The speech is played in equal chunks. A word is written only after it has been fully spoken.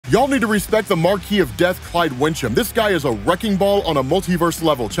Y'all need to respect the Marquis of Death, Clyde Wyncham. This guy is a wrecking ball on a multiverse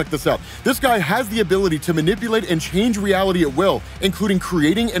level. Check this out. This guy has the ability to manipulate and change reality at will, including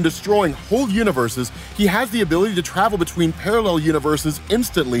creating and destroying whole universes. He has the ability to travel between parallel universes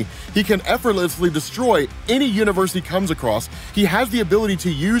instantly. He can effortlessly destroy any universe he comes across. He has the ability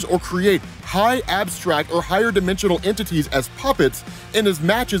to use or create high abstract or higher dimensional entities as puppets in his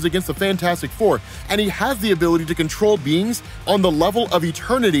matches against the Fantastic Four. And he has the ability to control beings on the level of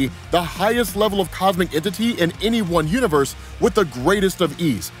eternity, the highest level of cosmic entity in any one universe, with the greatest of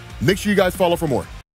ease. Make sure you guys follow for more.